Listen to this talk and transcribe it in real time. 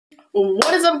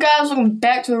What is up, guys? Welcome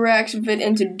back to the reaction vid,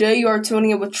 and today you are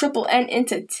tuning in with Triple N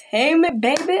Entertainment,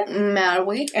 baby.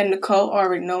 Maui And Nicole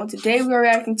already know. Today we are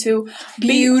reacting to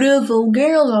Beautiful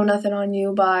Girls or Nothing on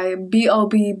You by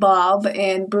B.o.B, Bob,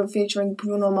 and featuring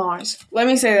Bruno Mars. Let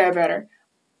me say that better.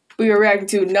 We are reacting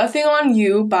to Nothing on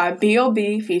You by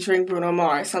B.o.B featuring Bruno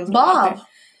Mars. Sounds Bob.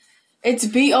 It's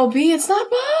B.o.B. It's not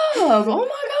Bob. Oh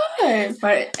my god.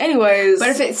 But anyways. But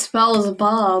if it spells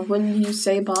Bob, wouldn't you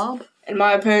say Bob? In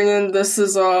my opinion, this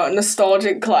is a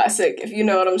nostalgic classic, if you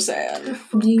know what I'm saying.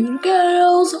 Beautiful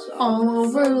girls all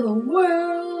over the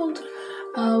world.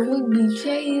 I would be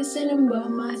chasing them,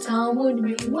 but my time would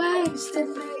be wasted.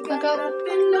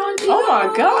 Oh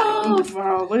my god,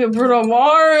 bro. Look at Bruno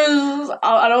Mars.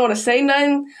 I don't want to say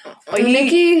nothing. But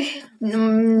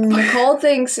Nicole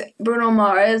thinks Bruno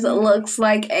Mars looks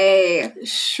like a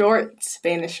short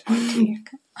Spanish auntie.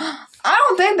 I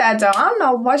don't think that, though. I don't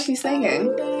know what she's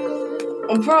thinking.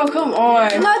 Oh, bro, come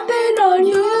on. Nothing on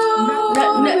you.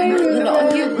 Nothing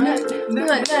on you.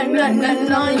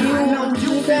 Nothing on you.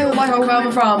 Like I'm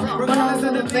coming from. When I was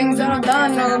the things that I've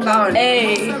done about.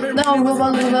 Hey. No, we're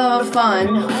going to have fun.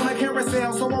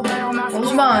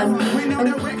 What's fun?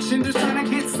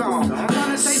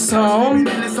 Some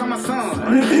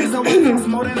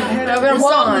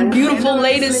beautiful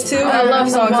ladies too. I love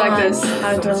songs like this.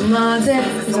 I don't love it.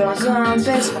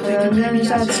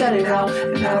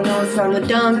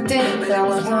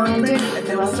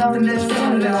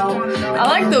 I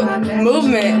like the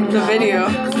movement, the video.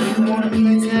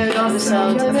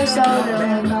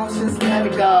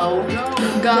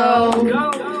 Go.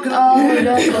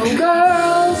 Beautiful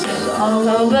girls all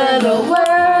over the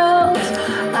world.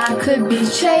 I could be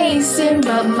chasing,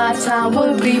 but my time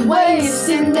would be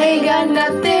wasting. They got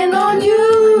nothing on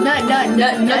you.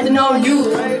 Nothing on you.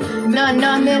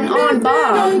 Nothing on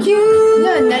Bob.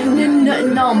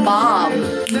 Nothing on Bob.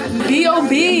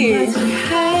 B.o.B.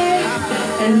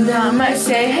 And I might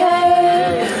say,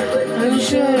 hey, you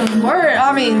shouldn't worry.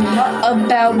 I mean,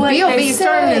 about what B.o.B.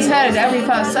 turning his head every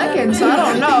 5 seconds, so I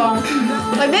don't know.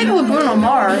 Like, maybe with Bruno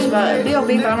Mars, but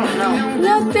B.o.B. I don't know.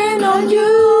 Nothing on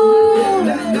you.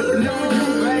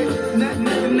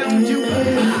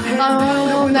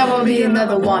 I'll never be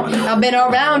another one. I've been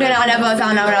around and I never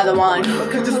found another one.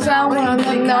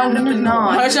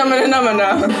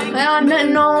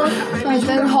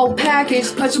 The whole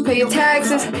package, but you pay your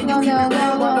taxes. No,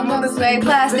 pay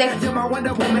plastic.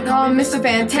 Oh, Mr.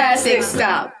 Fantastic,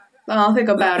 stop. I'll think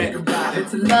about it.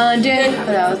 London,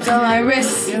 without my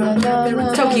wrist.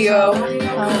 Tokyo.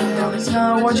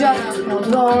 Georgia,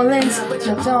 New Orleans,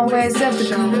 it's always up to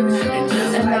go.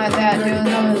 And not that,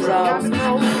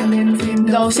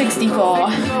 no 64. I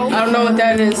don't know what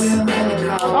that is.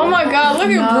 Oh my god, look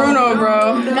at Bruno,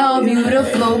 bro. No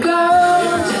beautiful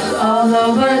girls all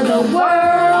over the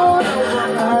world. I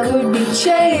could be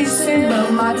chasing,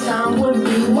 but my time would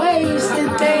be wasted.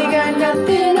 They got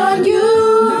nothing on you.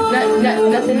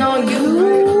 Nothing on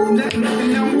you.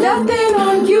 Nothing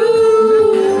on you.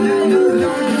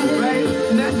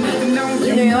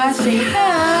 I say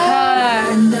hi.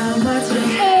 And I say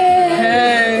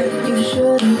hey. You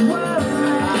shouldn't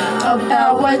worry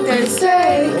about what they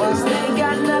say. They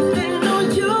got nothing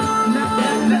on you.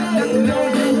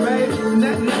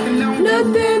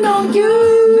 Nothing on you,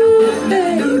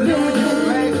 baby.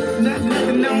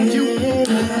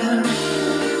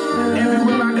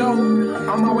 Everywhere I go,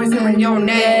 I'm always hearing your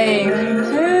name.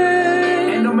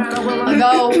 Hey. And no matter where I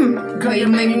go, girl, you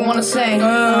make me wanna sing.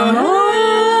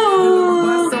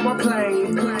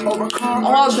 Or a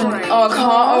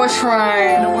car or a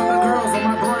train.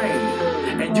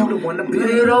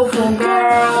 Beautiful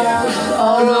girls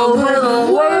all over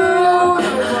the world.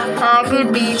 I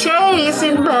could be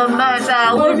chasing, but my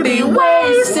time would be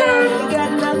wasted.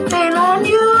 Got nothing on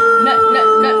you.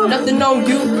 Nothing on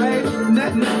you.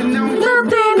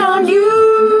 Nothing on you.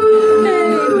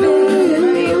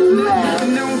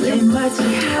 They might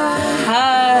say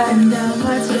hi. And I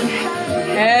might say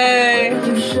hey.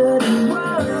 You shouldn't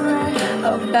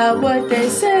worry about what they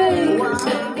say.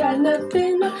 Got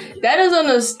nothing. That is a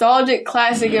nostalgic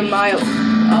classic in my okay.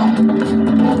 I'm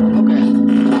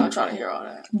not trying to hear all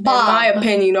that. Bob. In my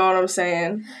opinion, you know what I'm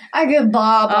saying? I give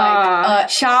Bob like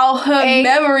childhood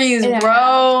memories,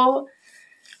 bro.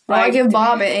 I give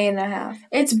Bob an 8.5.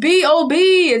 It's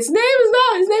B.o.B. His name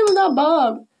is not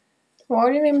Bob. Why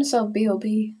do you name himself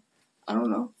B.o.B? I don't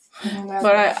know.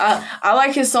 But I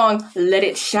like his song Let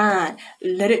It Shine.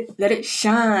 Let it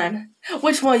shine.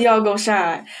 Which one y'all go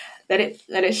shine? Let it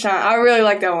shine. I really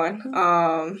like that one.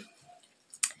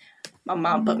 My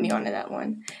mom put me onto that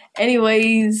one.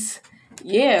 Anyways,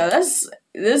 yeah, this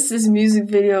music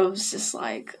video is just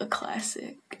like a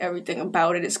classic. everything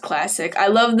about it is classic. I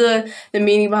love the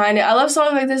meaning behind it. I love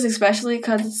songs like this especially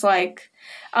because it's like,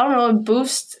 I don't know, it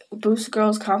boosts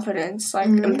girls' confidence, like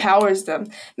empowers them,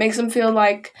 makes them feel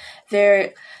like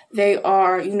they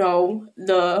are, you know,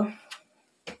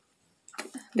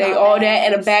 all that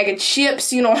and a bag of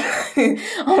chips, you know,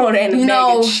 all that in a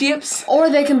bag of chips. Or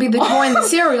they can be the joy in the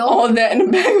cereal. All that in a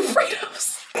bag of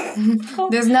Fritos.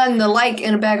 There's nothing to like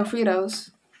in a bag of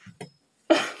Fritos.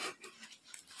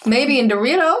 Maybe in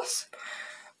Doritos.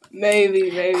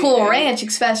 Maybe. Cool Ranch,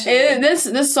 especially.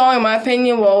 This song, in my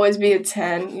opinion, will always be a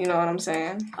 10. You know what I'm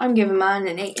saying? I'm giving mine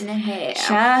an 8.5.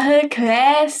 Childhood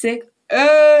classic.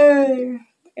 Hey.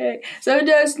 So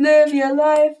just live your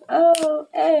life. Oh,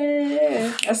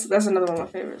 hey. That's another one of my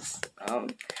favorites.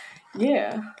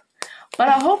 Yeah. But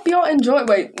I hope y'all enjoy.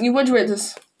 Wait, what'd you rate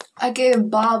this? I gave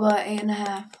Bob a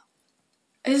 8.5.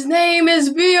 His name is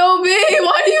B.o.B.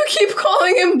 Why do you keep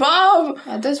calling him Bob?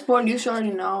 At this point, you should already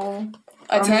know.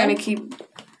 I'm gonna keep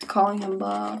calling him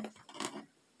Bob.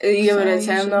 You give it a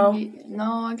 10 though?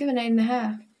 No, I give it an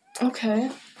 8.5. Okay.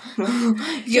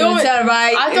 You know,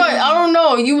 right? I don't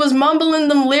know. You was mumbling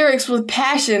them lyrics with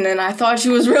passion, and I thought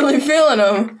you was really feeling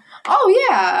them. Oh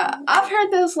yeah, I've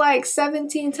heard those like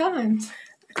 17 times.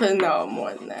 No,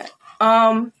 more than that.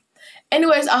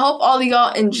 Anyways, I hope all of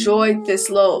y'all enjoyed this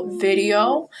little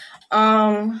video.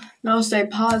 No, stay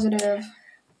positive.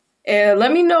 And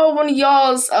let me know one of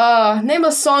y'all's name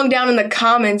a song down in the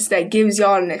comments that gives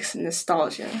y'all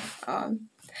nostalgia.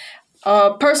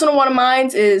 Personal one of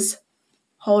mine is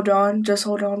 "Hold On, Just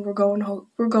Hold On, We're Going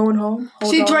Home."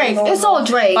 Drake. It's all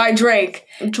Drake. By Drake.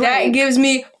 That gives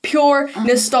me pure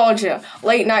nostalgia,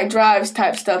 late night drives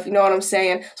type stuff. You know what I'm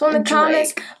saying? So in the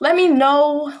comments, let me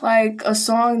know like a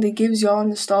song that gives y'all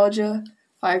nostalgia,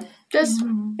 like just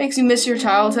makes you miss your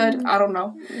childhood. I don't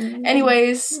know.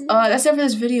 Anyways, that's it for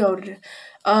this video.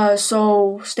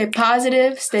 So stay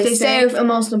positive, stay safe, and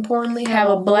most importantly, have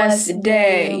a blessed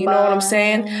day. You know what I'm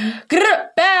saying?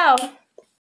 Bow.